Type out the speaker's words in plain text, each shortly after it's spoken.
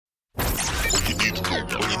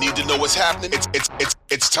When you need to know what's happening,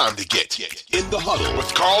 it's time to get in the huddle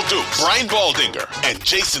with Carl Dukes, Brian Baldinger, and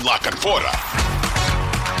Jason LaCanfora.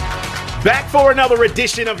 Back for another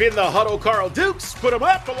edition of In the Huddle. Carl Dukes, put him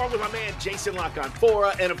up, along with my man Jason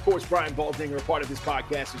LaCanfora, and of course Brian Baldinger, a part of this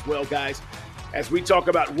podcast as well, guys, as we talk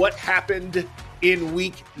about what happened in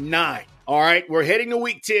Week 9. All right, we're heading to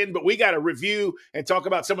Week 10, but we got to review and talk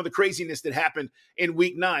about some of the craziness that happened in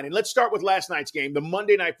Week 9. And let's start with last night's game, the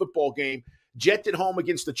Monday Night Football game. Jets at home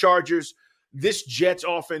against the Chargers. This Jets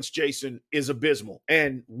offense, Jason, is abysmal.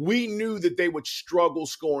 And we knew that they would struggle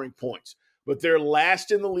scoring points. But they're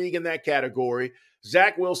last in the league in that category.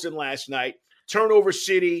 Zach Wilson last night, turnover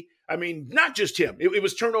city. I mean, not just him. It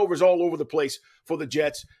was turnovers all over the place for the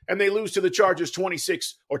Jets. And they lose to the Chargers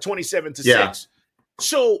 26 or 27-6.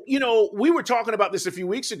 So, we were talking about this a few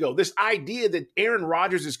weeks ago, this idea that Aaron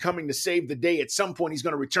Rodgers is coming to save the day. At some point, he's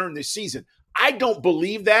going to return this season. I don't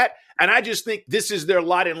believe that. And I just think this is their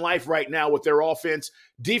lot in life right now with their offense.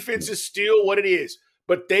 Defense is still what it is,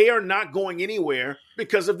 but they are not going anywhere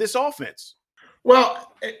because of this offense.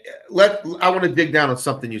 Well, I want to dig down on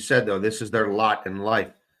something you said, though. This is their lot in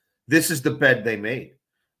life. This is the bed they made.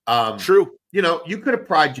 True. You could have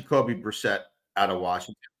pried Jacoby Brissett out of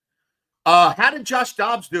Washington. How did Josh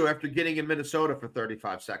Dobbs do after getting in Minnesota for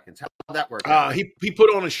 35 seconds? How did that work out? He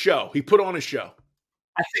put on a show.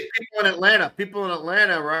 I think people in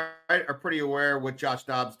Atlanta, right, are pretty aware of what Josh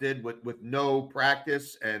Dobbs did with no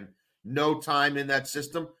practice and no time in that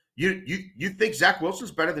system. You think Zach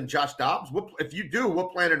Wilson's better than Josh Dobbs? If you do,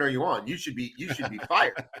 what planet are you on? You should be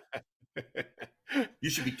fired. You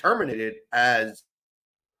should be terminated as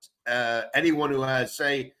anyone who has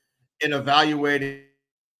say in evaluating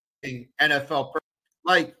NFL.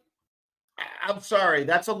 Like, I'm sorry,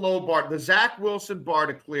 that's a low bar. The Zach Wilson bar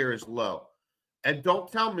to clear is low. And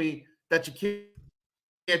don't tell me that you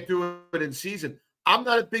can't do it in season. I'm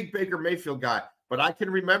not a big Baker Mayfield guy, but I can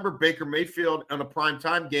remember Baker Mayfield on a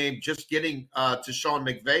primetime game just getting to Sean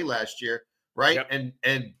McVay last year, right? Yep.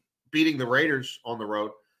 And beating the Raiders on the road.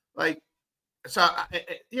 Like, so,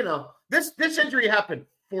 this injury happened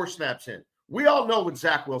 4 snaps in. We all know what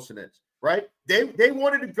Zach Wilson is, right? They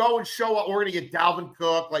wanted to go and show up. We're going to get Dalvin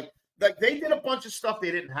Cook, like they did a bunch of stuff they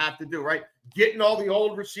didn't have to do, right? Getting all the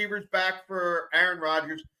old receivers back for Aaron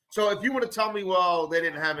Rodgers. So if you want to tell me, well, they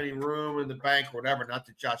didn't have any room in the bank or whatever, not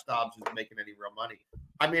that Josh Dobbs is making any real money.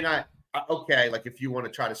 I mean, okay, like if you want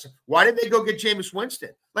to try to – why did they go get Jameis Winston?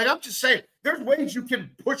 Like, I'm just saying, there's ways you can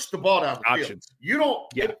push the ball down the field. You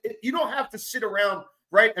don't have to sit around,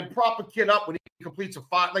 right, and prop a kid up when he completes a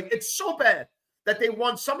 5. Like, it's so bad that they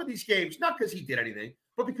won some of these games, not because he did anything,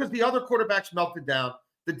 but because the other quarterbacks melted down.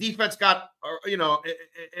 The defense got, an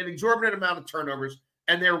exorbitant amount of turnovers,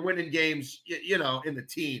 and they're winning games, in the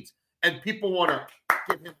teens. And people want to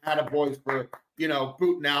give him attaboys for,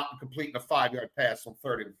 booting out and completing a 5-yard pass on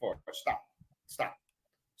 3rd and 4th.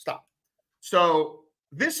 Stop. So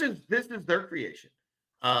this is their creation.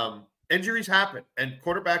 Injuries happen, and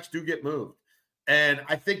quarterbacks do get moved. And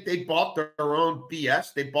I think they bought their own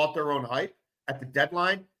BS. They bought their own hype at the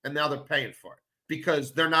deadline, and now they're paying for it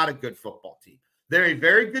because they're not a good football team. They're a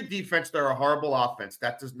very good defense. They're a horrible offense.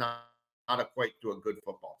 That does not equate to a good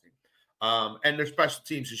football team. And their special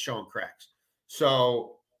teams is showing cracks.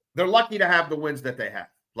 So they're lucky to have the wins that they have.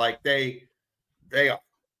 Like they are.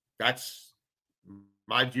 That's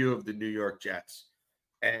my view of the New York Jets.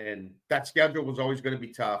 And that schedule was always going to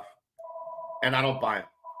be tough. And I don't buy it.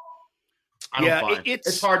 I don't buy it.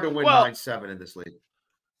 It's hard to win 9-7 in this league.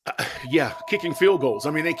 Kicking field goals.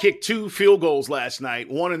 I mean, they kicked 2 field goals last night,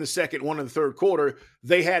 one in the second, one in the third quarter.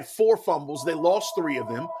 They had 4 fumbles. They lost 3 of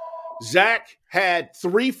them. Zach had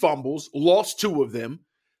 3 fumbles, lost 2 of them.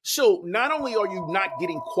 So not only are you not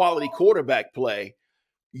getting quality quarterback play,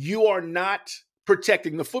 you are not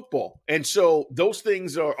protecting the football. And so those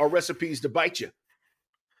things are recipes to bite you.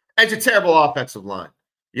 It's a terrible offensive line.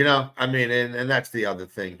 And that's the other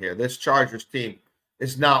thing here. This Chargers team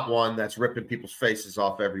is not one that's ripping people's faces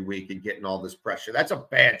off every week and getting all this pressure. That's a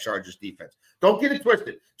bad Chargers defense. Don't get it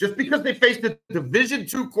twisted. Just because they faced a Division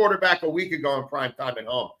II quarterback a week ago in prime time at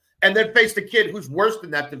home and then faced a kid who's worse than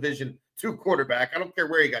that Division II quarterback. I don't care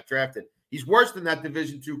where he got drafted. He's worse than that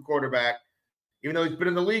Division II quarterback, even though he's been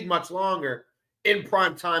in the league much longer, in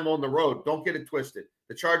prime time on the road. Don't get it twisted.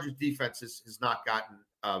 The Chargers defense has not gotten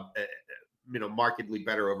markedly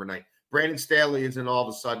better overnight. Brandon Staley isn't all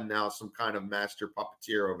of a sudden now some kind of master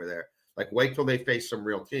puppeteer over there. Like, wait till they face some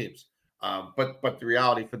real teams. But the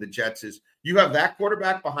reality for the Jets is you have that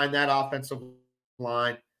quarterback behind that offensive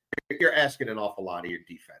line. You're asking an awful lot of your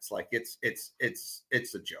defense. Like, it's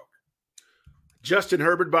a joke. Justin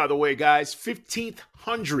Herbert, by the way, guys,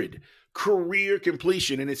 1,500 career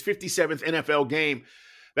completion in his 57th NFL game.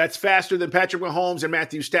 That's faster than Patrick Mahomes and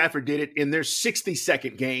Matthew Stafford did it in their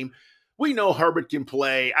 62nd game. We know Herbert can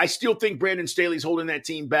play. I still think Brandon Staley's holding that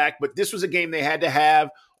team back, but this was a game they had to have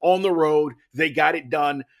on the road. They got it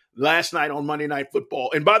done last night on Monday Night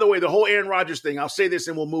Football. And by the way, the whole Aaron Rodgers thing, I'll say this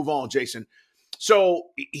and we'll move on, Jason. So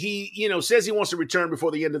he, says he wants to return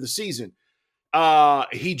before the end of the season.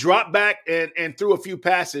 He dropped back and threw a few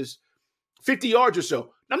passes, 50 yards or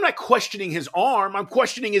so. I'm not questioning his arm. I'm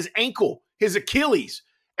questioning his ankle, his Achilles,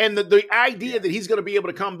 and the idea that he's going to be able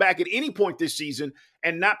to come back at any point this season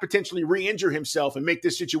and not potentially re-injure himself and make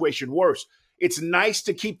this situation worse. It's nice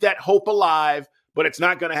to keep that hope alive, but it's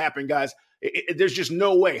not going to happen, guys. There's just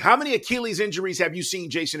no way. How many Achilles injuries have you seen,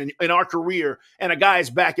 Jason, in our career, and a guy is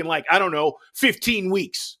back in 15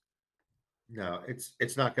 weeks? No,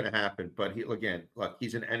 it's not going to happen. But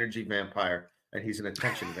he's an energy vampire and he's an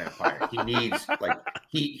attention vampire. He needs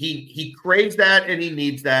he craves that and he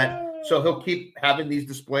needs that. So he'll keep having these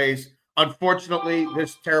displays. Unfortunately,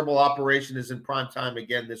 this terrible operation is in prime time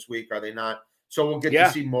again this week, are they not? So we'll get to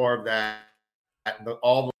see more of that.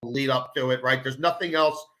 All the lead up to it, right? There's nothing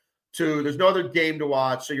else there's no other game to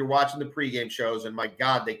watch. So you're watching the pregame shows, and my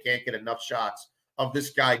God, they can't get enough shots of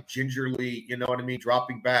this guy gingerly,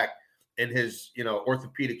 dropping back in his,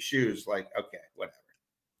 orthopedic shoes. Like, okay, whatever.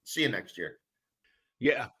 See you next year.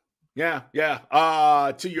 Yeah.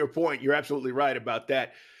 To your point, you're absolutely right about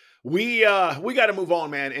that. We got to move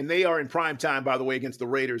on, man. And they are in prime time, by the way, against the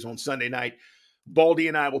Raiders on Sunday night. Baldy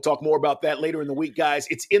and I will talk more about that later in the week, guys.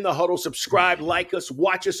 It's In the Huddle. Subscribe, like us,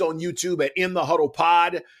 watch us on YouTube at In the Huddle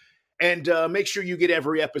Pod, and make sure you get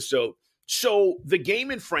every episode. So the game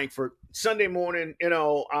in Frankfurt, Sunday morning,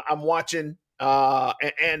 I'm watching,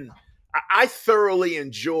 and I thoroughly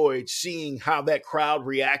enjoyed seeing how that crowd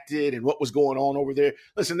reacted and what was going on over there.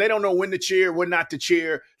 Listen, they don't know when to cheer, when not to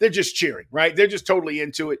cheer. They're just cheering, right? They're just totally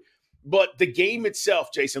into it. But the game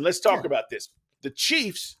itself, Jason, let's talk about this. The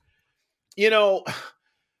Chiefs,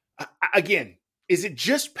 again, is it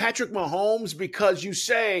just Patrick Mahomes? Because you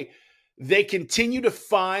say they continue to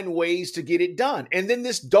find ways to get it done. And then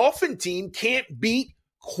this Dolphin team can't beat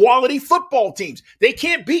quality football teams. They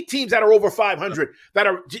can't beat teams that are over 500, that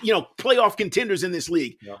are, playoff contenders in this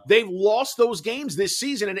league. Yeah. They've lost those games this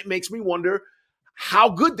season, and it makes me wonder how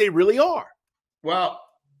good they really are. Well,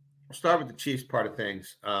 I'll start with the Chiefs part of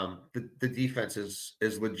things. The defense is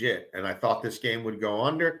legit, and I thought this game would go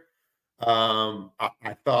under. I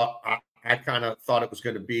kind of thought it was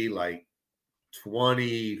going to be like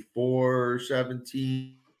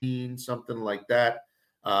 24-17, something like that.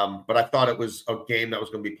 But I thought it was a game that was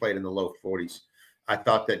going to be played in the low 40s. I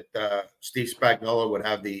thought that Steve Spagnuolo would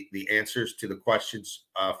have the answers to the questions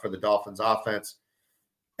for the Dolphins offense.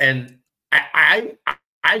 And I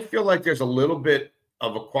feel like there's a little bit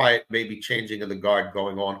of a quiet, maybe changing of the guard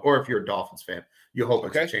going on. Or if you're a Dolphins fan, you hope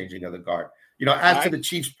it's a changing of the guard. As to the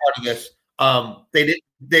Chiefs part of this,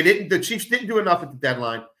 the Chiefs didn't do enough at the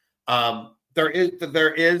deadline. There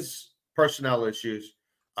is personnel issues.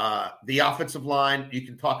 The offensive line, you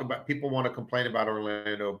can talk about. People want to complain about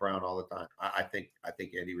Orlando Brown all the time. I think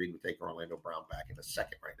Andy Reid would take Orlando Brown back in a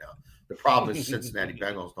second right now. The problem is Cincinnati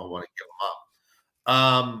Bengals don't want to give him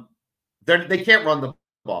up. They can't run the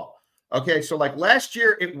ball. Okay, so like last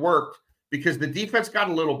year it worked because the defense got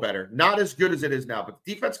a little better. Not as good as it is now, but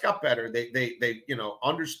the defense got better. They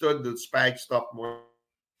understood the Spag stuff more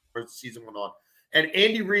as the season went on. And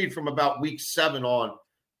Andy Reid, from about week 7 on,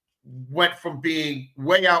 went from being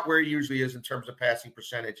way out where he usually is in terms of passing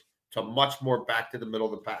percentage to much more back to the middle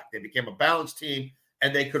of the pack. They became a balanced team,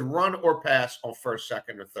 and they could run or pass on first,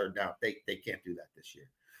 second, or third down. They can't do that this year.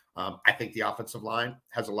 I think the offensive line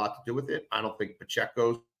has a lot to do with it. I don't think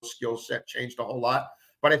Pacheco's skill set changed a whole lot,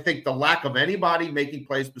 but I think the lack of anybody making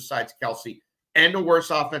plays besides Kelsey and a worse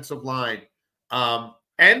offensive line, and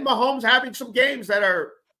Mahomes having some games that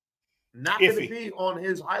are not going to be on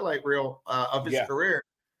his highlight reel of his career.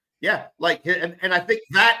 Yeah, and I think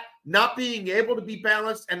that not being able to be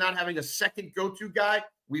balanced and not having a second go-to guy,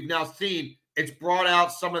 we've now seen it's brought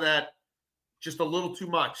out some of that just a little too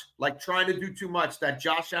much, like trying to do too much, that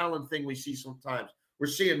Josh Allen thing we see sometimes. We're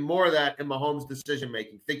seeing more of that in Mahomes'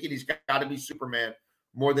 decision-making, thinking he's got to be Superman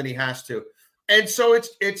more than he has to. And so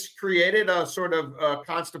it's created a sort of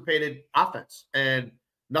constipated offense, and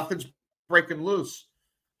nothing's breaking loose.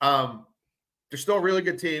 They're still a really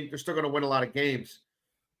good team. They're still going to win a lot of games.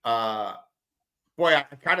 I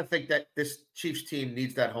kind of think that this Chiefs team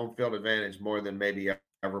needs that home field advantage more than maybe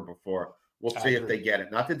ever before. We'll see if they get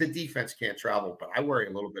it. Not that the defense can't travel, but I worry a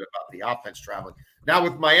little bit about the offense traveling. Now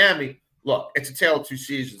with Miami, look, it's a tale of two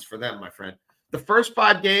seasons for them, my friend. The first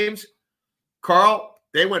 5 games, Carl,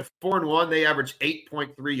 they went 4-1. They averaged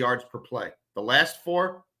 8.3 yards per play. The last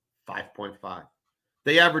 4, 5.5.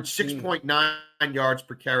 They averaged 6.9 yards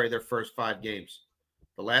per carry their first 5 games.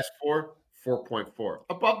 The last 4, 4.4.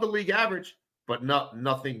 Above the league average, but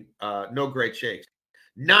nothing, no great shakes.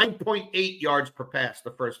 9.8 yards per pass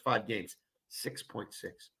the first 5 games. 6.6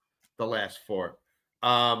 the last 4.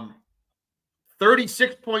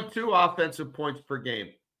 36.2 offensive points per game.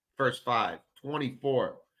 First 5.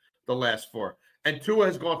 24 the last 4. And Tua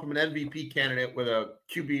has gone from an MVP candidate with a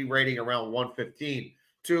QB rating around 115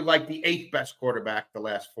 to like the 8th best quarterback the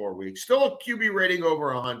last 4 weeks. Still a QB rating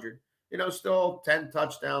over 100. Still 10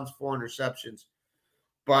 touchdowns, 4 interceptions,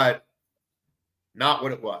 but not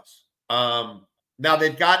what it was. Now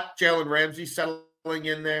they've got Jalen Ramsey settling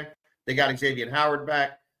in there. They got Xavier Howard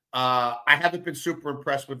back. I haven't been super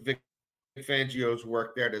impressed with Vic Fangio's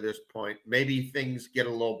work there to this point. Maybe things get a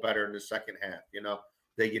little better in the second half.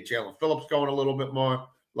 They get Jalen Phillips going a little bit more.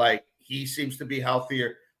 Like, he seems to be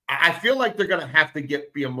healthier. I feel like they're going to have to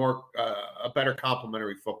be a better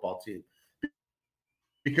complementary football team,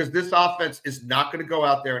 because this offense is not going to go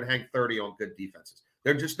out there and hang 30 on good defenses.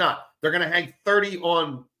 They're just not. They're going to hang 30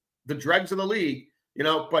 on the dregs of the league,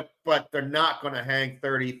 but they're not going to hang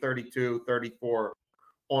 30, 32, 34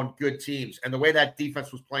 on good teams. And the way that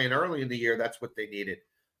defense was playing early in the year, that's what they needed.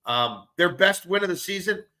 Their best win of the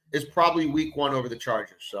season is probably week 1 over the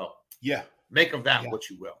Chargers. So make of that what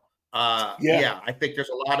you will. I think there's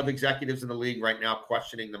a lot of executives in the league right now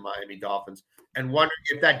questioning the Miami Dolphins and wondering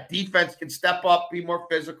if that defense can step up, be more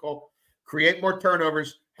physical, create more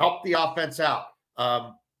turnovers, help the offense out,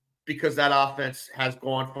 because that offense has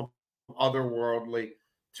gone from otherworldly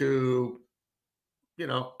to,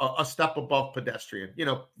 a step above pedestrian.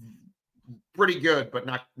 Pretty good, but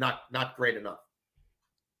not great enough.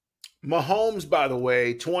 Mahomes, by the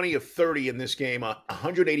way, 20 of 30 in this game,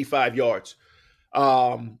 185 yards.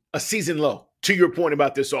 A season low, to your point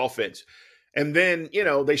about this offense. And then,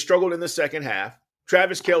 they struggled in the second half.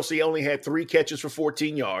 Travis Kelce only had 3 catches for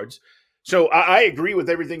 14 yards. So I agree with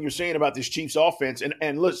everything you're saying about this Chiefs offense.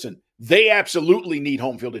 And listen, they absolutely need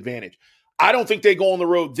home field advantage. I don't think they go on the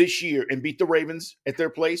road this year and beat the Ravens at their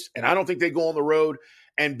place. And I don't think they go on the road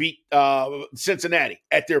and beat Cincinnati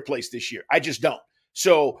at their place this year. I just don't.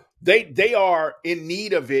 So they are in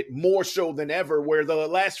need of it more so than ever, where the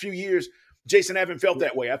last few years, Jason, I haven't felt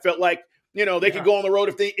that way. I felt like, they could go on the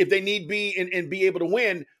road if they need be and be able to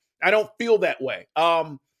win. I don't feel that way.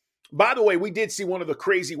 By the way, we did see one of the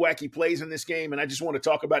crazy, wacky plays in this game, and I just want to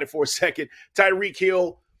talk about it for a second. Tyreek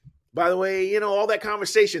Hill, by the way, all that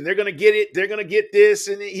conversation, they're going to get it. They're going to get this,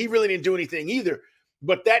 and he really didn't do anything either.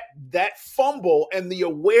 But that fumble and the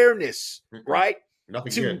awareness, right?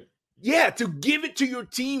 Nothing good. Yeah, to give it to your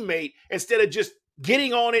teammate instead of just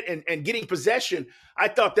getting on it and getting possession. I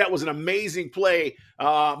thought that was an amazing play.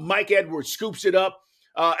 Mike Edwards scoops it up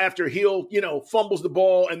after Hill, fumbles the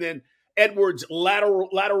ball, and then Edwards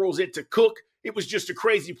laterals it to Cook. It was just a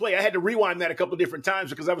crazy play. I had to rewind that a couple of different times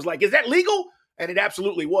because I was like, is that legal? And it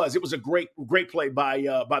absolutely was. It was a great play by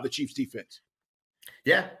the Chiefs defense.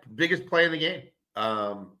 Yeah, biggest play in the game.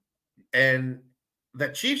 And the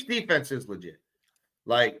Chiefs defense is legit.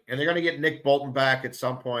 And they're going to get Nick Bolton back at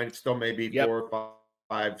some point. It still may be 4,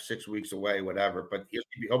 5, 6 weeks away, whatever. But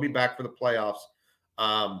he'll be back for the playoffs.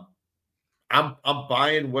 I'm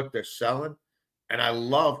buying what they're selling, and I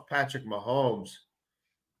love Patrick Mahomes.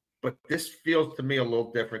 But this feels to me a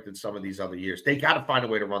little different than some of these other years. They got to find a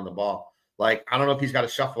way to run the ball. I don't know if he's got to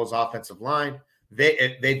shuffle his offensive line.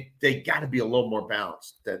 They got to be a little more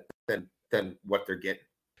balanced than what they're getting.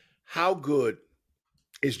 How good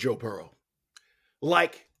is Joe Burrow?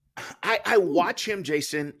 I watch him,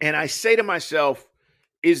 Jason, and I say to myself,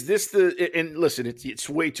 is this and listen, it's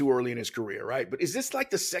way too early in his career, right? But is this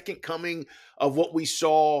like the second coming of what we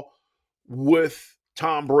saw with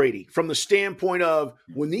Tom Brady from the standpoint of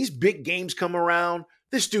when these big games come around,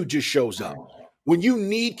 this dude just shows up. When you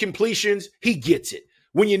need completions, he gets it.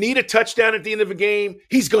 When you need a touchdown at the end of a game,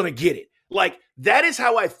 he's going to get it. That is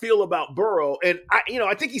how I feel about Burrow. And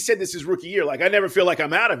I think he said this his rookie year. I never feel like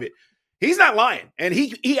I'm out of it. He's not lying. And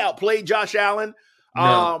he outplayed Josh Allen.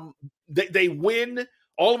 No. They win.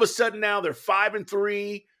 All of a sudden now they're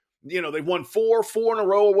 5-3. They've won 4 in a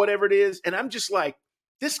row or whatever it is. And I'm just like,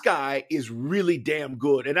 this guy is really damn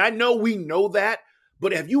good. And I know we know that,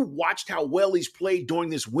 but have you watched how well he's played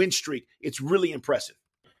during this win streak? It's really impressive.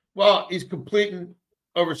 Well, he's completing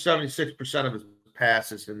over 76% of his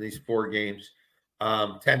passes in these 4 games.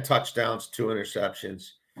 10 touchdowns, 2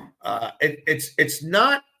 interceptions.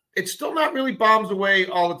 It's still not really bombs away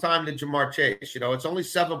all the time to Jamar Chase. It's only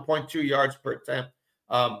 7.2 yards per attempt.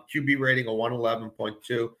 QB rating of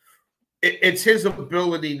 111.2. It's his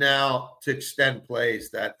ability now to extend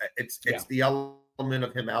plays that it's the element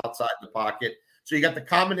of him outside the pocket. So you got the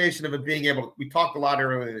combination of him being able to, we talked a lot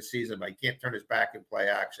earlier in the season, but he can't turn his back and play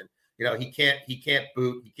action. He can't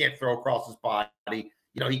boot, he can't throw across his body.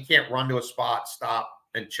 He can't run to a spot, stop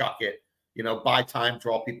and chuck it, buy time,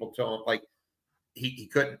 draw people to him. Like he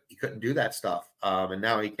couldn't do that stuff. And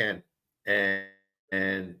now he can.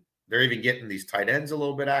 And they're even getting these tight ends a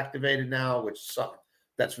little bit activated now, which is something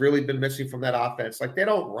that's really been missing from that offense. Like they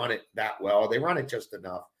don't run it that well. They run it just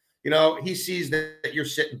enough. He sees that you're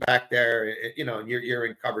sitting back there, and you're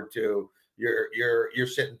in cover two. You're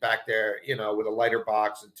sitting back there, with a lighter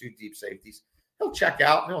box and 2 deep safeties. He'll check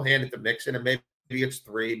out and he'll hand it to Mixon, and maybe it's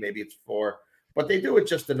 3, maybe it's 4, but they do it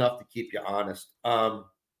just enough to keep you honest. And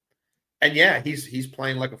yeah, he's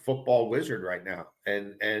playing like a football wizard right now,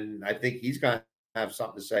 and I think he's going to have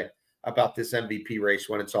something to say about this MVP race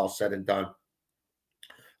when it's all said and done.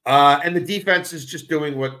 And the defense is just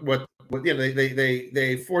doing what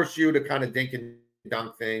they force you to kind of dink and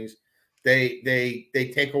dunk things. They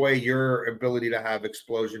take away your ability to have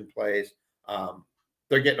explosion plays.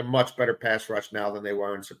 They're getting a much better pass rush now than they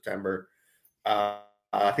were in September.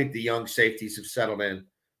 I think the young safeties have settled in.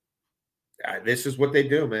 This is what they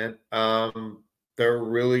do, man. They're a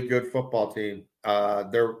really good football team.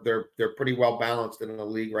 They're pretty well balanced in the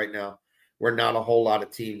league right now, where not a whole lot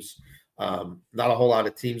of teams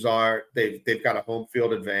are. They've got a home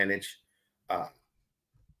field advantage. I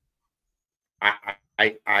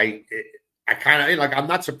kind of like. I'm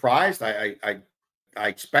not surprised. I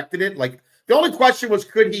expected it. Like the only question was,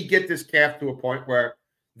 could he get this calf to a point where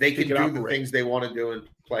they can do the things they want to do and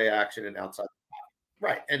play action and outside.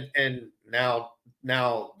 Right. And now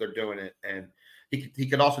they're doing it. And he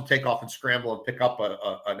could also take off and scramble and pick up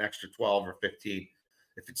an extra 12 or 15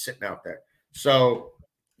 if it's sitting out there. So,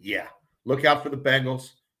 yeah, look out for the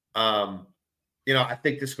Bengals. I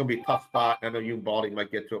think this is going to be a tough spot. I know you and Baldy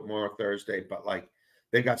might get to it more on Thursday, but like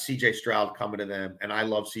they've got C.J. Stroud coming to them. And I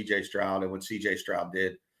love C.J. Stroud. And what C.J. Stroud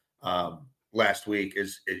did last week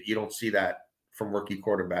is you don't see that from rookie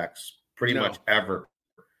quarterbacks pretty much ever.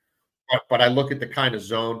 But I look at the kind of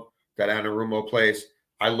zone that Anarumo plays.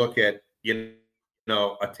 I look at,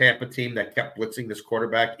 a Tampa team that kept blitzing this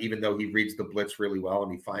quarterback, even though he reads the blitz really well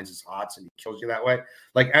and he finds his hots and he kills you that way.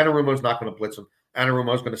 Like Anarumo's not going to blitz him.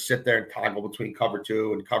 Anarumo's going to sit there and toggle between cover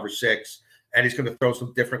 2 and cover 6, and he's going to throw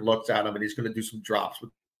some different looks at him, and he's going to do some drops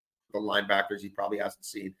with the linebackers he probably hasn't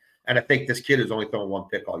seen. And I think this kid who's only thrown 1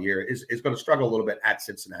 pick all year is going to struggle a little bit at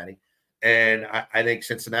Cincinnati. And I think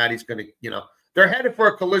Cincinnati's going to, they're headed for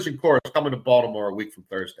a collision course coming to Baltimore a week from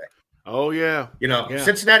Thursday. Oh, yeah.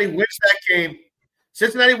 Cincinnati wins that game.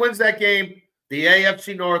 The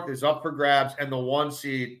AFC North is up for grabs, and the 1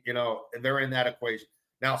 seed, they're in that equation.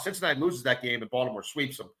 Now, Cincinnati loses that game and Baltimore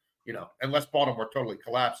sweeps them, unless Baltimore totally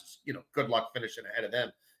collapses. Good luck finishing ahead of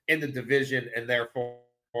them in the division and therefore,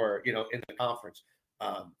 in the conference.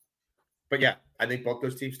 But, yeah, I think both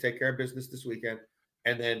those teams take care of business this weekend.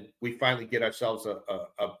 And then we finally get ourselves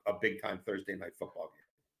a big-time Thursday night football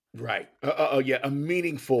game. Right. A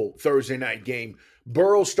meaningful Thursday night game.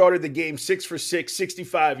 Burrow started the game 6 for 6,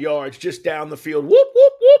 65 yards, just down the field. Whoop,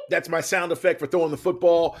 whoop, whoop. That's my sound effect for throwing the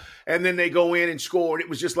football. And then they go in and score, and it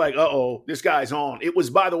was just like, this guy's on. It was,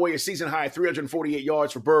 by the way, a season-high 348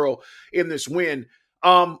 yards for Burrow in this win.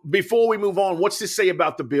 Before we move on, what's this say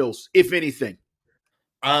about the Bills, if anything?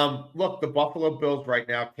 Look, the Buffalo Bills right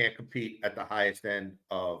now can't compete at the highest end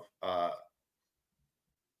of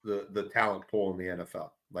the talent pool in the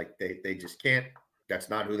NFL. Like they just can't. That's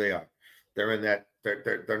not who they are. They're in that.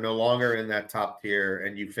 They're no longer in that top tier.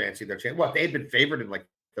 And you fancy their chance. What, they've been favored in like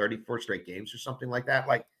 34 straight games or something like that.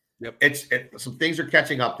 Like some things are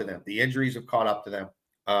catching up to them. The injuries have caught up to them.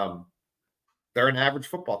 They're an average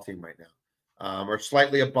football team right now, or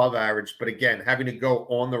slightly above average. But again, having to go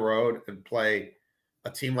on the road and play a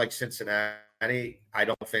team like Cincinnati, I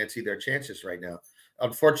don't fancy their chances right now.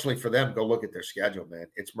 Unfortunately for them, go look at their schedule, man.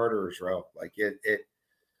 It's murderer's row. Like they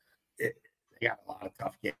got a lot of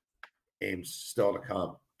tough games still to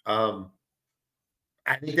come.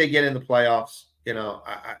 I think they get in the playoffs.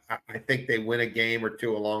 I think they win a game or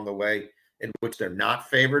two along the way in which they're not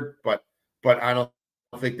favored, but I don't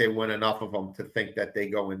think they win enough of them to think that they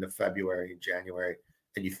go into February and January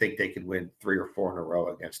and you think they can win 3 or 4 in a row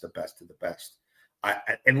against the best of the best.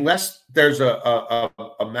 Unless there's a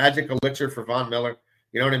magic elixir for Von Miller,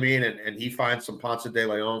 you know what I mean? And he finds some Ponce de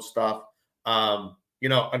Leon stuff.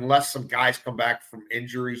 Unless some guys come back from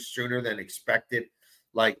injuries sooner than expected.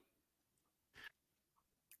 Like,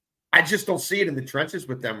 I just don't see it in the trenches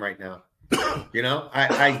with them right now.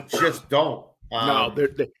 I just don't. No,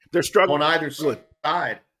 they're struggling on either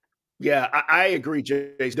side. Yeah, I agree,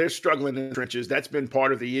 Jace. They're struggling in the trenches. That's been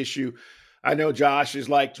part of the issue. I know Josh is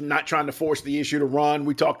like not trying to force the issue to run.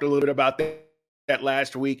 We talked a little bit about that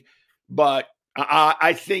last week, but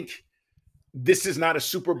I think this is not a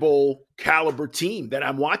Super Bowl caliber team that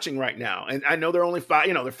I'm watching right now. And I know they're only they're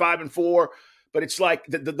 5-4, but it's like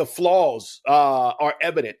the flaws are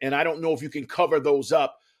evident. And I don't know if you can cover those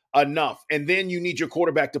up enough. And then you need your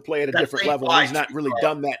quarterback to play at a different level. And he's not really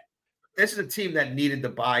done that. This is a team that needed to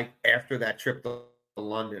buy after that trip to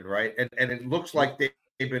London, right? And it looks like they've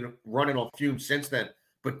been running on fumes since then.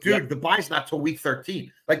 But, dude, the bye's not till week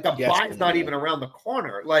 13. Like, the bye's not even around the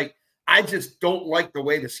corner. Like, I just don't like the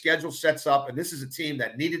way the schedule sets up. And this is a team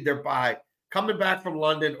that needed their bye coming back from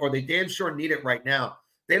London, or they damn sure need it right now.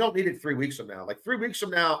 They don't need it 3 weeks from now. Like, 3 weeks from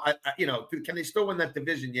now, can they still win that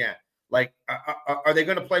division? Yeah. Like, are they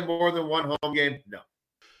going to play more than one home game? No.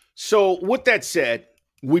 So, with that said,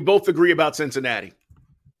 we both agree about Cincinnati.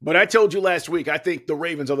 But I told you last week, I think the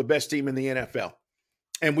Ravens are the best team in the NFL.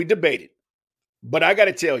 And we debated. But I got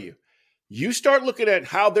to tell you, you start looking at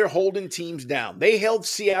how they're holding teams down. They held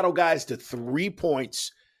Seattle guys to 3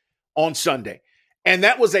 points on Sunday. And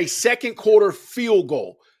that was a second quarter field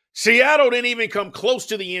goal. Seattle didn't even come close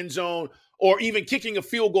to the end zone or even kicking a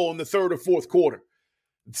field goal in the third or fourth quarter.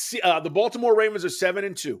 The Baltimore Ravens are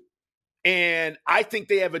 7-2. And I think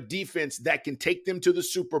they have a defense that can take them to the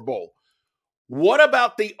Super Bowl. What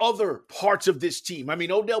about the other parts of this team? I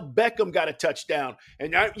mean, Odell Beckham got a touchdown.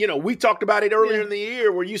 And, we talked about it earlier in the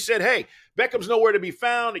year where you said, hey, Beckham's nowhere to be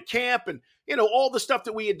found at camp and, all the stuff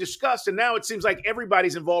that we had discussed. And now it seems like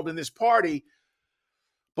everybody's involved in this party.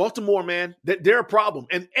 Baltimore, man, they're a problem.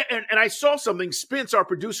 And I saw something. Spence, our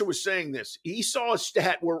producer, was saying this. He saw a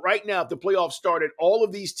stat where right now, if the playoffs started, all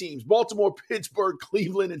of these teams, Baltimore, Pittsburgh,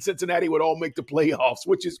 Cleveland, and Cincinnati would all make the playoffs,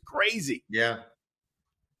 which is crazy. Yeah.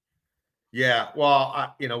 Yeah.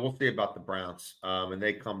 Well, we'll see about the Browns. And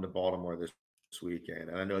they come to Baltimore this weekend.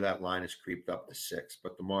 And I know that line has creeped up to 6.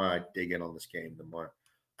 But the more I dig in on this game, the more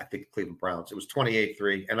I think the Cleveland Browns. It was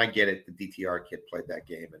 28-3. And I get it. The DTR kid played that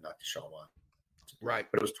game and not Deshaun Watson. Right.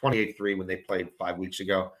 But it was 28-3 when they played 5 weeks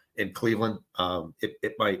ago in Cleveland.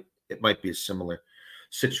 It might be a similar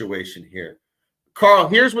situation here. Carl,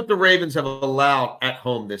 here's what the Ravens have allowed at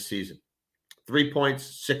home this season. 3 points,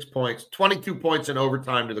 6 points, 22 points in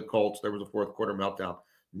overtime to the Colts. There was a fourth quarter meltdown,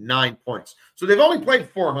 9 points. So they've only played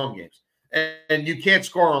 4 home games, and you can't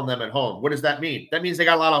score on them at home. What does that mean? That means they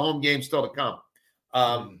got a lot of home games still to come,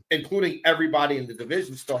 including everybody in the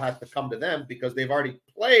division still has to come to them because they've already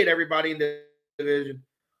played everybody in the division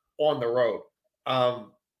on the road.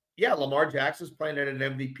 Lamar Jackson's playing at an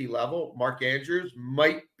MVP level. Mark Andrews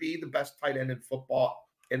might be the best tight end in football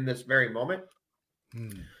in this very moment.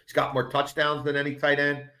 He's got more touchdowns than any tight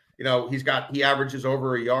end. He averages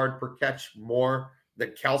over a yard per catch more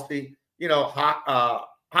than Kelsey.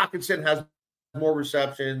 Hockenson has more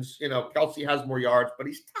receptions. Kelsey has more yards, but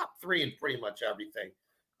he's top 3 in pretty much everything,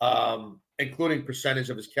 including percentage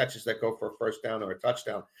of his catches that go for a first down or a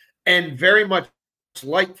touchdown. And very much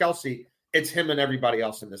like Kelsey, it's him and everybody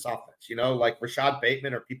else in this offense. Like Rashad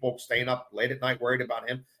Bateman or people staying up late at night worried about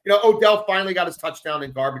him. Odell finally got his touchdown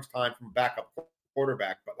in garbage time from a backup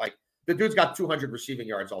quarterback, but like the dude's got 200 receiving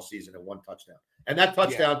yards all season and 1 touchdown. And that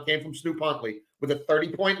touchdown came from Snoop Huntley with a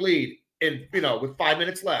 30-point lead with 5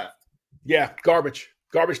 minutes left. Yeah, garbage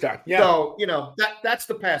time. Yeah. So, that's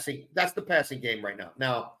the passing game right now.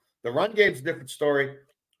 Now, the run game's a different story.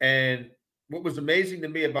 And what was amazing to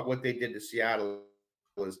me about what they did to Seattle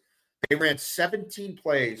was they ran 17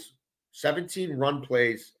 run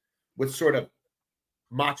plays with sort of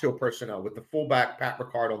macho personnel, with the fullback Pat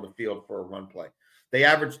Ricard on the field for a run play. They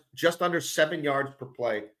averaged just under 7 yards per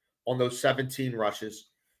play on those 17 rushes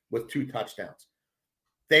with 2 touchdowns.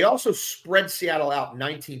 They also spread Seattle out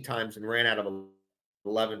 19 times and ran out of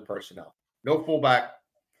 11 personnel. No fullback,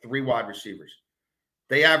 3 wide receivers.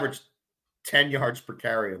 They averaged 10 yards per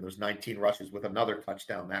carry on those 19 rushes with another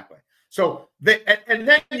touchdown that way. So, and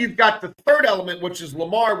then you've got the third element, which is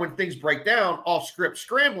Lamar, when things break down, off script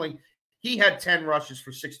scrambling, he had 10 rushes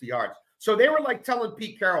for 60 yards. So they were like telling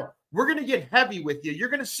Pete Carroll, we're going to get heavy with you. You're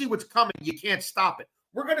going to see what's coming. You can't stop it.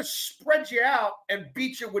 We're going to spread you out and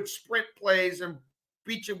beat you with sprint plays and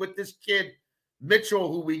beat you with this kid,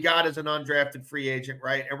 Mitchell, who we got as an undrafted free agent,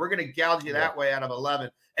 right? And we're going to gouge you that way out of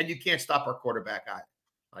 11, and you can't stop our quarterback either.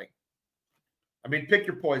 Pick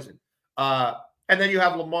your poison. And then you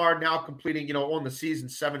have Lamar now completing, on the season,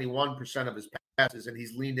 71% of his passes, and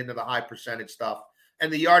he's leaned into the high percentage stuff.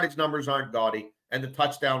 And the yardage numbers aren't gaudy, and the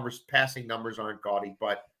touchdown passing numbers aren't gaudy,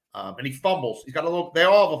 but and he fumbles. He's got they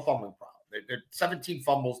all have a fumbling problem. They're 17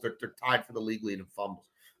 fumbles. They're tied for the league lead in fumbles,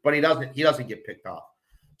 but he doesn't get picked off.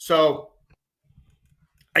 So,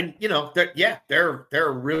 and they're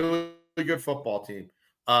a really good football team.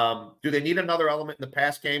 Do they need another element in the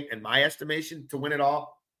pass game, in my estimation, to win it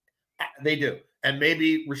all? They do. And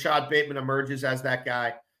maybe Rashad Bateman emerges as that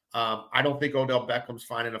guy. I don't think Odell Beckham's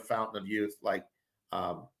finding a fountain of youth.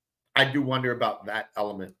 I do wonder about that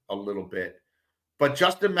element a little bit. But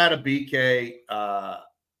Justin Madubuike,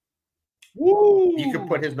 you could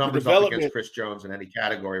put his numbers up against Chris Jones in any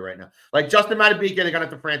category right now. Like Justin Madubuike, they're going to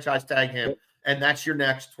have to franchise tag him, and that's your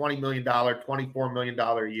next $20 million, $24 million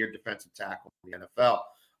a year defensive tackle in the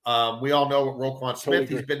NFL. We all know what Roquan Smith,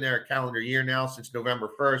 he's been there a calendar year now since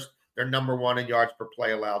November 1st. They're number one in yards per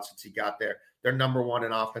play allowed since he got there. They're number one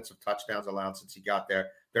in offensive touchdowns allowed since he got there.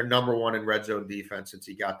 They're number one in red zone defense since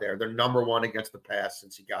he got there. They're number one against the pass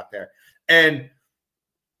since he got there. And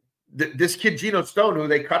this kid, Geno Stone, who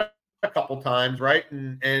they cut a couple times, right,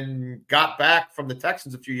 and got back from the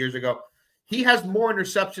Texans a few years ago, he has more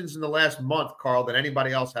interceptions in the last month, Carl, than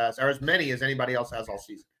anybody else has, or as many as anybody else has all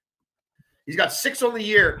season. He's got 6 on the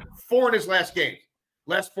year, 4 in his last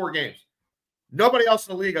 4 games. Nobody else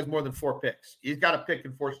in the league has more than 4 picks. He's got a pick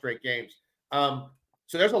in 4 straight games.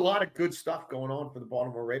 So there's a lot of good stuff going on for the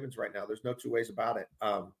Baltimore Ravens right now. There's no two ways about it.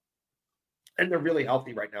 And they're really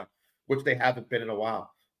healthy right now, which they haven't been in a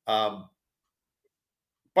while.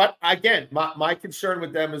 But again, my concern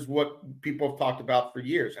with them is what people have talked about for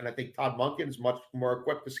years. And I think Todd Monken is much more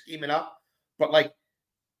equipped to scheme it up. But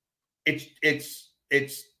it's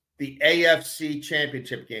the AFC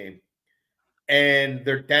championship game. And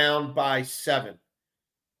they're down by 7.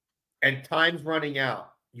 And time's running out.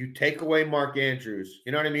 You take away Mark Andrews.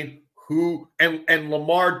 You know what I mean? Who and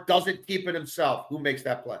Lamar doesn't keep it himself. Who makes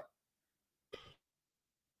that play?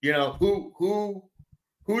 You know,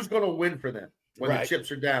 who's going to win for them when the chips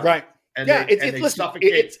are down? Right. And they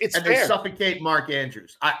suffocate Mark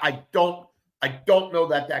Andrews. I don't know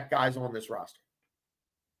that guy's on this roster.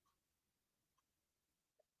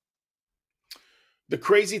 The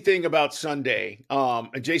crazy thing about Sunday,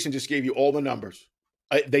 and Jason just gave you all the numbers.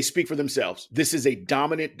 They speak for themselves. This is a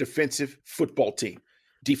dominant defensive football team.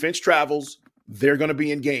 Defense travels. They're going to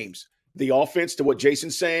be in games. The offense, to what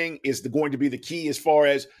Jason's saying, is going to be the key as far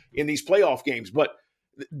as in these playoff games. But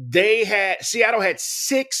Seattle had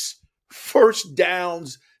 6 first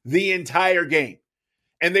downs the entire game.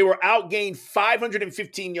 And they were outgained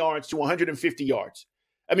 515 yards to 150 yards.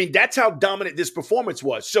 I mean, that's how dominant this performance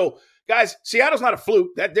was. So, guys, Seattle's not a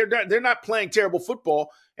fluke. They're not playing terrible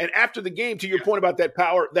football. And after the game, to your point about that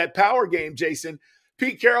power game, Jason,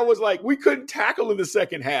 Pete Carroll was like, we couldn't tackle in the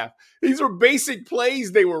second half. These were basic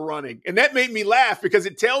plays they were running. And that made me laugh because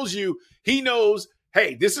it tells you he knows,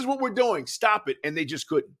 hey, this is what we're doing. Stop it. And they just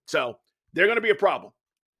couldn't. So they're going to be a problem.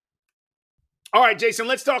 All right, Jason,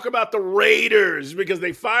 let's talk about the Raiders because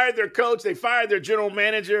they fired their coach. They fired their general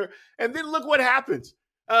manager. And then look what happens.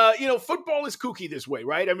 Football is kooky this way,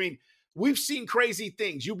 right? I mean, we've seen crazy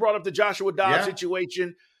things. You brought up the Joshua Dobbs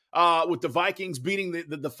situation with the Vikings beating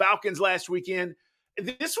the Falcons last weekend.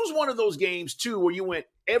 This was one of those games, too, where you went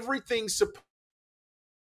everything's supposed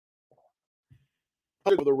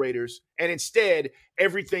for the Raiders, and instead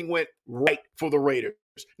everything went right for the Raiders.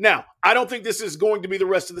 Now, I don't think this is going to be the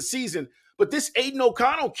rest of the season, but this Aiden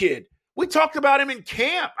O'Connell kid, we talked about him in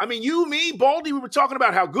camp. I mean, you, me, Baldy, we were talking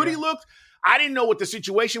about how good he looked. I didn't know what the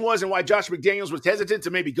situation was and why Josh McDaniels was hesitant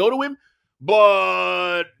to maybe go to him,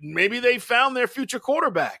 but maybe they found their future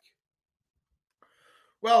quarterback.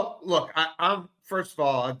 Well, look, I'm first of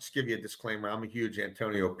all, I'll just give you a disclaimer. I'm a huge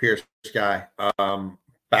Antonio Pierce guy.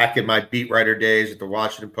 Back in my beat writer days at the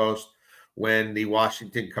Washington Post, when the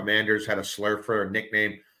Washington Commanders had a slur for a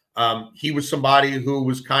nickname, he was somebody who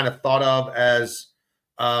was kind of thought of as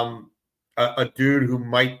a dude who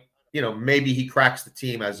might, maybe he cracks the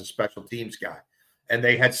team as a special teams guy. And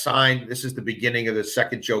they had signed, this is the beginning of the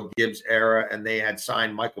second Joe Gibbs era, and they had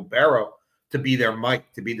signed Michael Barrow to be their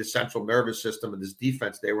Mike, to be the central nervous system of this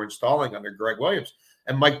defense they were installing under Greg Williams.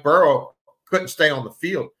 And Mike Barrow couldn't stay on the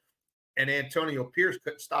field. And Antonio Pierce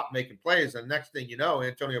couldn't stop making plays. And next thing you know,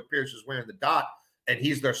 Antonio Pierce is wearing the dot, and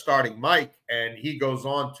he's their starting Mike. And he goes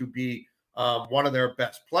on to be one of their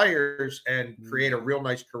best players and create a real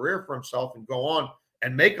nice career for himself and go on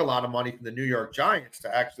and make a lot of money from the New York Giants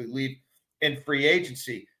to actually leave in free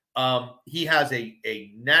agency. He has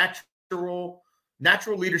a natural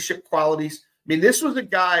leadership qualities. I mean, this was a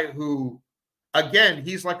guy who, again,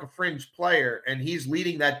 he's like a fringe player, and he's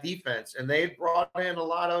leading that defense. And they brought in a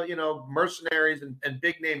lot of, mercenaries and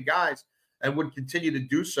big name guys and would continue to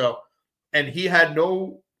do so. And he had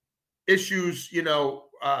no issues,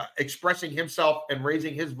 expressing himself and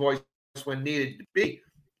raising his voice when needed to be,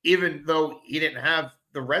 even though he didn't have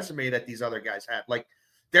the resume that these other guys had. Like,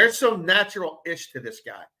 there's some natural-ish to this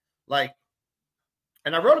guy. Like,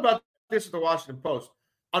 and I wrote about this at the Washington Post.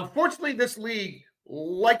 Unfortunately, this league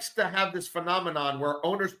likes to have this phenomenon where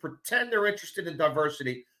owners pretend they're interested in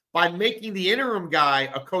diversity by making the interim guy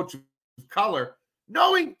a coach of color,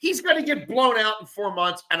 knowing he's going to get blown out in 4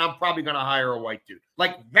 months and I'm probably going to hire a white dude.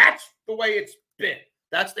 Like, that's the way it's been.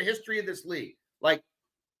 That's the history of this league. Like,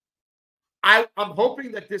 I'm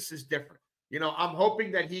hoping that this is different. You know, I'm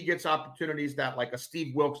hoping that he gets opportunities that, like, a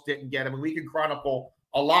Steve Wilkes didn't get him. And we can chronicle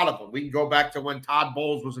a lot of them. We can go back to when Todd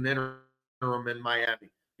Bowles was an interim in Miami.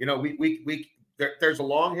 You know, there's a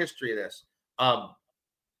long history of this.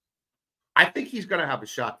 I think he's going to have a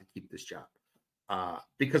shot to keep this job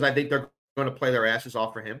because I think they're going to play their asses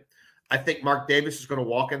off for him. I think Mark Davis is going to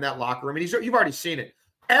walk in that locker room, and you've already seen it.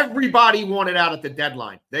 Everybody wanted out at the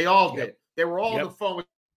deadline. They all did. They were all on the phone with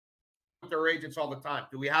their agents all the time.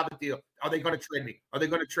 Do we have a deal? Are they going to trade me? Are they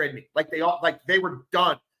going to trade me? They were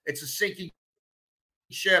done. It's a sinking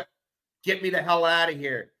ship. Get me the hell out of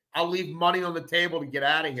here. I'll leave money on the table to get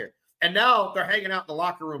out of here. And now they're hanging out in the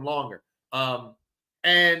locker room longer.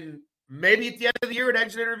 And maybe at the end of the year at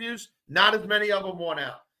exit interviews, not as many of them want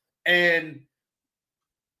out. And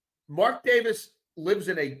Mark Davis lives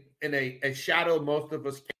in a shadow most of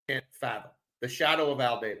us can't fathom, the shadow of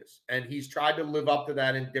Al Davis. And he's tried to live up to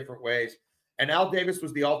that in different ways. And Al Davis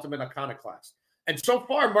was the ultimate iconoclast. And so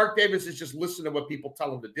far, Mark Davis has just listened to what people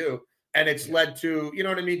tell him to do. And it's led to, you know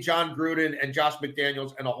what I mean, John Gruden and Josh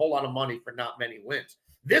McDaniels and a whole lot of money for not many wins.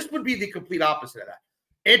 This would be the complete opposite of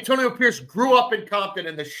that. Antonio Pierce grew up in Compton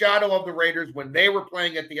in the shadow of the Raiders when they were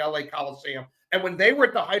playing at the LA Coliseum and when they were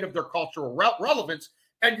at the height of their cultural relevance,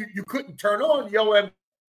 and you couldn't turn on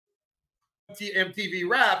MTV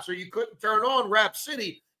Raps, or you couldn't turn on Rap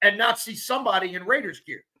City and not see somebody in Raiders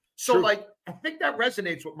gear. So, like, I think that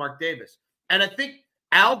resonates with Mark Davis. And I think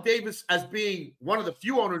Al Davis, as being one of the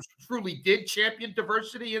few owners who truly did champion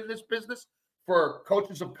diversity in this business for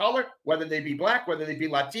coaches of color, whether they be Black, whether they be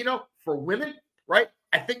Latino, for women, right?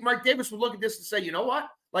 I think Mark Davis would look at this and say, you know what?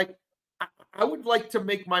 Like, I would like to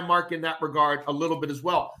make my mark in that regard a little bit as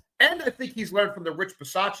well. And I think he's learned from the Rich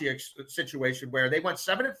Bisaccia situation where they went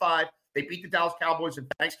 7-5. They beat the Dallas Cowboys in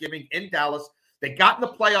Thanksgiving in Dallas. They got in the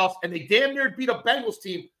playoffs, and they damn near beat a Bengals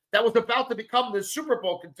team that was about to become the Super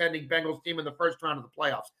Bowl contending Bengals team in the first round of the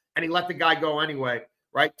playoffs. And he let the guy go anyway,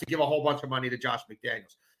 right, to give a whole bunch of money to Josh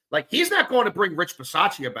McDaniels. Like, he's not going to bring Rich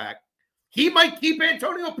Bisaccia back. He might keep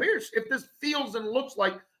Antonio Pierce if this feels and looks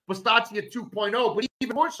like Bisaccia 2.0, but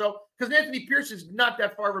even more so because Anthony Pierce is not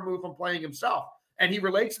that far removed from playing himself. And he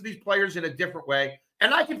relates to these players in a different way.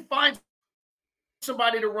 And I can find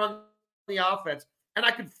somebody to run the offense, and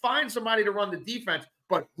I can find somebody to run the defense,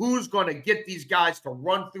 but who's going to get these guys to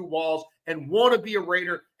run through walls and want to be a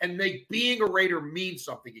Raider and make being a Raider mean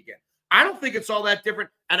something again? I don't think it's all that different,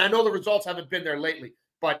 and I know the results haven't been there lately,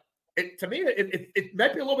 but to me, it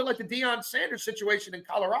might be a little bit like the Deion Sanders situation in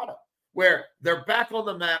Colorado, where they're back on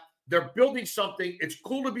the map, they're building something, it's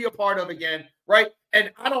cool to be a part of again, right?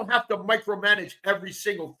 And I don't have to micromanage every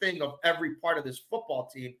single thing of every part of this football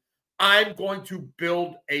team. I'm going to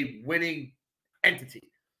build a winning entity.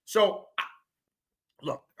 So,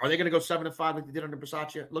 look, are they going to go 7-5 like they did under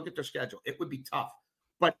Bisaccia? Look at their schedule. It would be tough.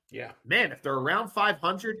 But, man, if they're around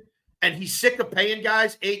 500 and he's sick of paying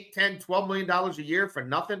guys $8, $10, $12 million a year for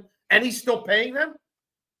nothing, and he's still paying them,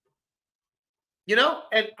 you know,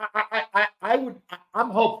 and I'm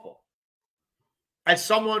hopeful. As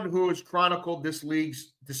someone who has chronicled this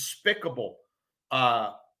league's despicable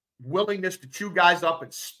willingness to chew guys up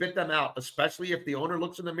and spit them out, especially if the owner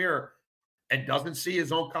looks in the mirror and doesn't see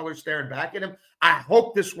his own color staring back at him, I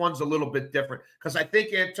hope this one's a little bit different because I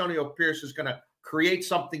think Antonio Pierce is going to create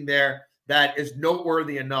something there that is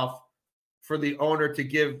noteworthy enough for the owner to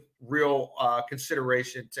give real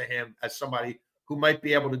consideration to him as somebody who might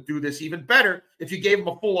be able to do this even better if you gave him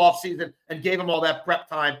a full offseason and gave him all that prep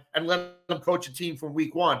time and let him coach a team from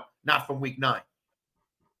week 1, not from week 9.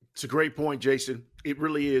 It's a great point, Jason. It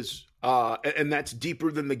really is. And that's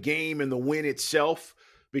deeper than the game and the win itself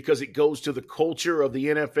because it goes to the culture of the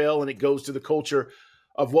NFL and it goes to the culture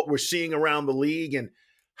of what we're seeing around the league and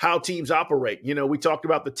how teams operate. You know, we talked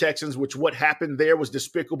about the Texans, which what happened there was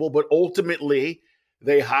despicable, but ultimately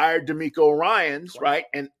they hired DeMeco Ryans, right?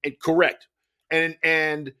 And correct.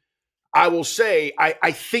 And I will say,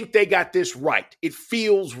 I think they got this right. It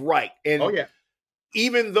feels right. And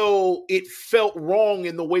even though it felt wrong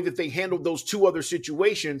in the way that they handled those two other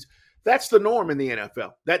situations, that's the norm in the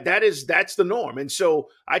NFL. That's the norm. And so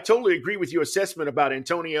I totally agree with your assessment about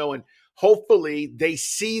Antonio, and hopefully they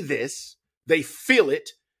see this, they feel it,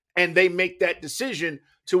 and they make that decision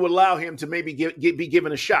to allow him to maybe be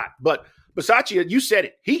given a shot. But Bisaccia, you said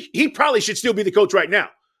it. He probably should still be the coach right now.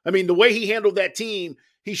 I mean, the way he handled that team,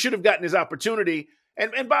 he should have gotten his opportunity.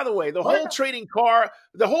 And by the way, the whole trading car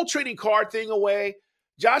thing away,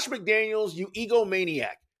 Josh McDaniels, you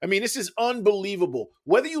egomaniac. I mean, this is unbelievable.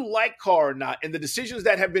 Whether you like Carr or not, and the decisions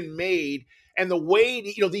that have been made, and the way,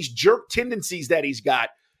 these jerk tendencies that he's got,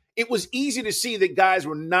 it was easy to see that guys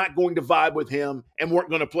were not going to vibe with him and weren't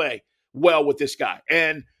going to play well with this guy.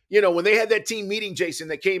 And, when they had that team meeting, Jason,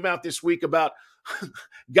 that came out this week about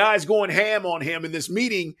guys going ham on him in this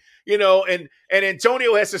meeting, and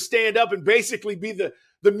Antonio has to stand up and basically be the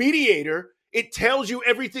mediator. It tells you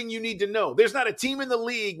everything you need to know. There's not a team in the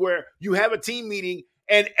league where you have a team meeting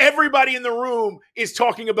and everybody in the room is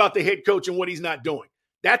talking about the head coach and what he's not doing.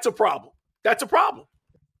 That's a problem. That's a problem.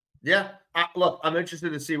 Yeah. Look, I'm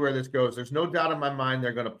interested to see where this goes. There's no doubt in my mind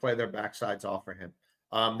they're going to play their backsides off for him.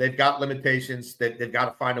 They've got limitations. They've got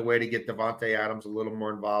to find a way to get Devontae Adams a little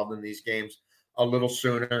more involved in these games a little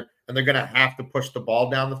sooner, and they're going to have to push the ball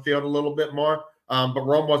down the field a little bit more. But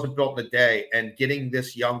Rome wasn't built in a day, and getting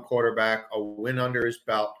this young quarterback a win under his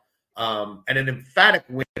belt and an emphatic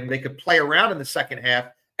win, they could play around in the second half.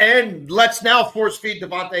 And let's now force feed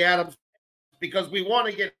Devontae Adams because we want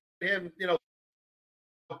to get him,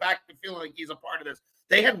 back to feeling like he's a part of this.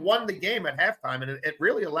 They had won the game at halftime, and it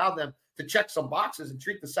really allowed them to check some boxes and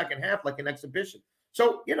treat the second half like an exhibition.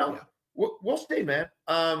 So, we'll see, man.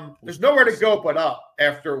 There's nowhere to go but up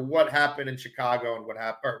after what happened in Chicago and what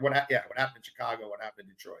happened in Chicago, what happened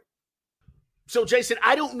in Detroit. So, Jason,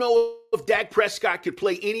 I don't know if Dak Prescott could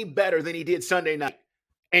play any better than he did Sunday night,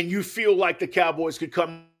 and you feel like the Cowboys could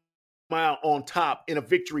come out on top in a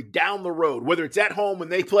victory down the road, whether it's at home when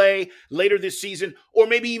they play later this season or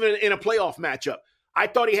maybe even in a playoff matchup. I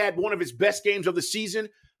thought he had one of his best games of the season.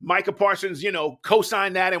 Micah Parsons,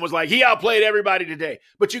 co-signed that and was like, he outplayed everybody today.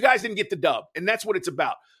 But you guys didn't get the dub, and that's what it's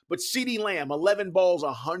about. But CeeDee Lamb, 11 balls,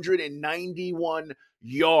 191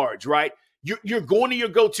 yards, right? You're going to your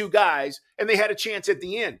go-to guys, and they had a chance at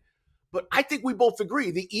the end. But I think we both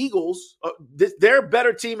agree the Eagles, they're a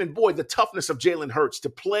better team. And, boy, the toughness of Jalen Hurts to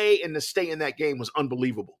play and to stay in that game was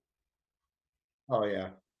unbelievable. Oh, yeah.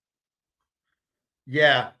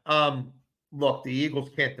 Yeah. Look, the Eagles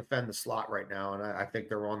can't defend the slot right now, and I think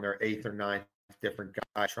they're on their 8th or 9th different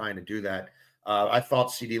guy trying to do that. I thought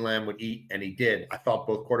CeeDee Lamb would eat, and he did. I thought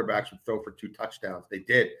both quarterbacks would throw for 2 touchdowns. They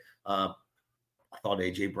did. I thought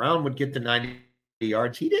A.J. Brown would get to 90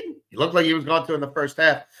 yards. He didn't. He looked like he was going to in the first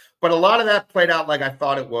half. But a lot of that played out like I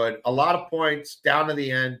thought it would. A lot of points down to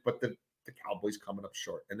the end, but the Cowboys coming up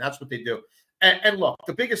short. And that's what they do. And look,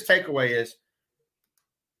 the biggest takeaway is,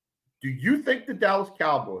 do you think the Dallas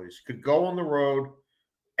Cowboys could go on the road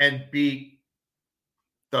and beat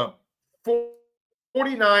the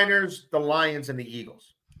 49ers, the Lions, and the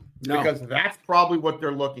Eagles? No. Because that's probably what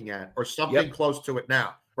they're looking at, or something close to it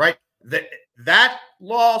now, right? That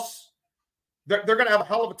loss, they're going to have a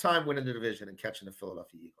hell of a time winning the division and catching the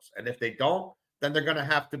Philadelphia Eagles. And if they don't, then they're going to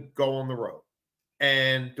have to go on the road.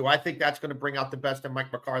 And do I think that's going to bring out the best in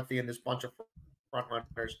Mike McCarthy and this bunch of front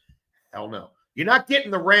runners? Hell no. You're not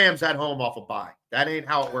getting the Rams at home off a bye. That ain't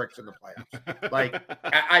how it works in the playoffs. Like,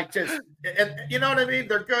 I just, and you know what I mean?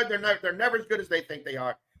 They're good. They're never as good as they think they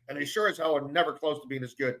are. And they sure as hell are never close to being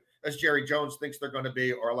as good as Jerry Jones thinks they're going to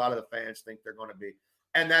be, or a lot of the fans think they're going to be.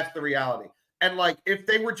 And that's the reality. And like, if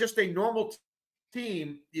they were just a normal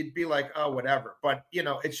team, you'd be like, oh, whatever. But,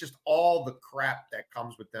 it's just all the crap that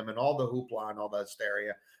comes with them and all the hoopla and all the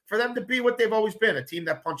hysteria for them to be what they've always been, a team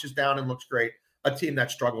that punches down and looks great, a team that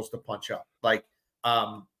struggles to punch up. Like,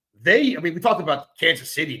 we talked about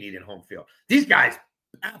Kansas City needing home field. These guys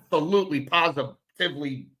absolutely,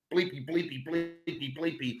 positively,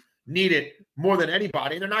 bleepy need it more than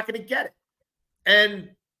anybody, and they're not going to get it. And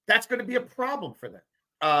that's going to be a problem for them.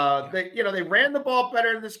 They ran the ball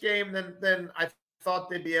better in this game than I thought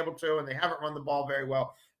they'd be able to, and they haven't run the ball very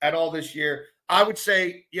well at all this year. I would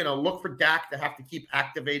say, look for Dak to have to keep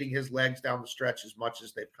activating his legs down the stretch as much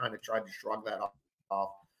as they've kind of tried to shrug that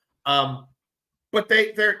off. But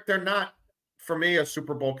they're not, for me, a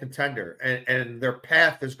Super Bowl contender, and their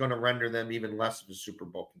path is going to render them even less of a Super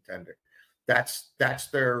Bowl contender. That's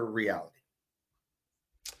their reality.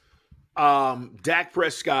 Dak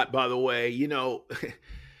Prescott, by the way,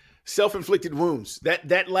 self-inflicted wounds.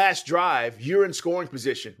 That last drive, you're in scoring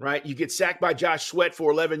position, right? You get sacked by Josh Sweat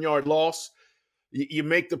for 11-yard loss. You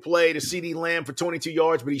make the play to CeeDee Lamb for 22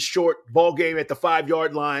 yards, but he's short. Ball game at the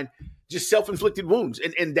 5-yard line. Just self-inflicted wounds.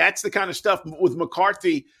 And that's the kind of stuff with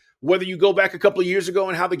McCarthy whether you go back a couple of years ago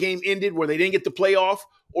and how the game ended where they didn't get the playoff,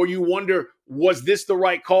 or you wonder, was this the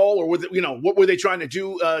right call, or was it, what were they trying to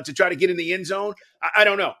do to try to get in the end zone? I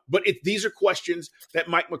don't know. But these are questions that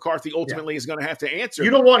Mike McCarthy ultimately is going to have to answer.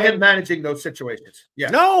 You don't want him managing those situations.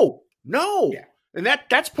 Yeah. No. Yeah. And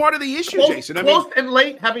that's part of the issue, Jason. Close and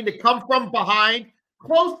late, having to come from behind.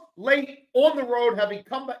 Close, late, on the road,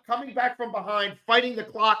 coming back from behind, fighting the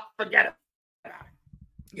clock. Forget it.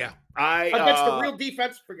 Yeah. Against the real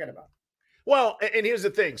defense, forget about it. Well, and here's the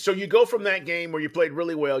thing. So you go from that game where you played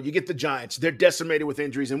really well, you get the Giants. They're decimated with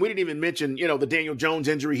injuries. And we didn't even mention, the Daniel Jones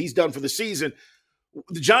injury. He's done for the season.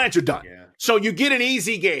 The Giants are done. Yeah. So you get an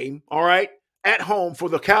easy game, all right, at home for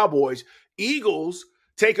the Cowboys. Eagles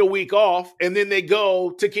take a week off, and then they go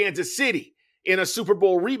to Kansas City in a Super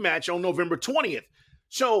Bowl rematch on November 20th.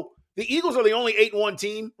 So the Eagles are the only 8-1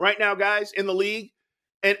 team right now, guys, in the league.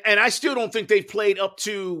 And I still don't think they've played up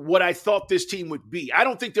to what I thought this team would be. I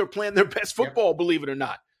don't think they're playing their best football, believe it or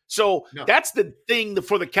not. So that's the thing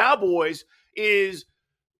for the Cowboys is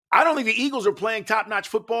I don't think the Eagles are playing top-notch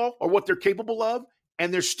football or what they're capable of,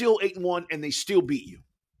 and they're still 8-1, and they still beat you.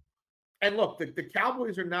 And look, the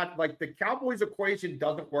Cowboys are not like the Cowboys equation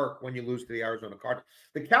doesn't work when you lose to the Arizona Cardinals.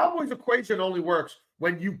 The Cowboys equation only works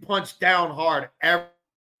when you punch down hard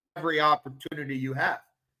every opportunity you have.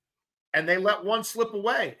 And they let one slip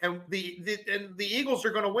away. And the Eagles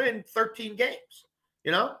are going to win 13 games,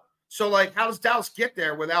 So, like, how does Dallas get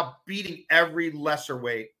there without beating every lesser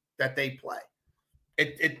weight that they play?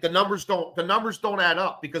 The numbers don't add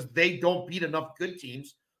up because they don't beat enough good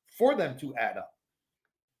teams for them to add up.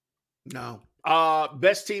 No.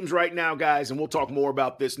 Best teams right now, guys, and we'll talk more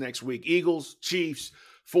about this next week. Eagles, Chiefs,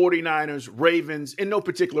 49ers, Ravens, in no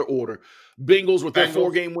particular order. Bengals with their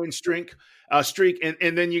 4-game win streak,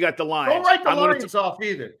 and then you got the Lions. Don't write the Lions off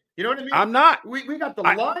either. You know what I mean? I'm not. We got the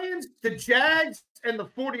Lions, the Jags, and the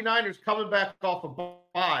 49ers coming back off a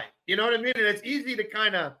bye. You know what I mean? And it's easy to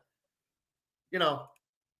kind of,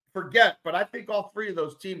 forget. But I think all three of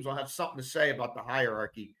those teams will have something to say about the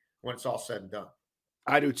hierarchy when it's all said and done.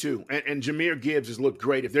 I do too. And Jahmyr Gibbs has looked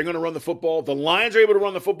great. If they're going to run the football, the Lions are able to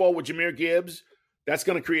run the football with Jahmyr Gibbs. That's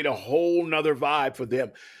going to create a whole nother vibe for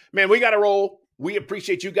them. Man, we got to roll. We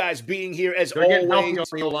appreciate you guys being here as always. Getting healthy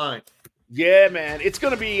on the line. Yeah, man. It's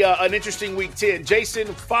going to be an interesting week 10. Jason,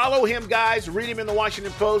 follow him, guys. Read him in the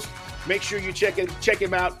Washington Post. Make sure you check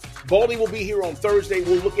him out. Baldy will be here on Thursday.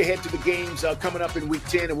 We'll look ahead to the games coming up in week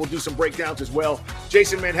 10, and we'll do some breakdowns as well.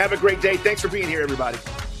 Jason, man, have a great day. Thanks for being here, everybody.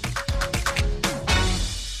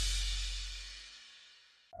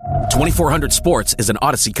 2400 Sports is an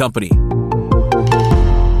Odyssey company.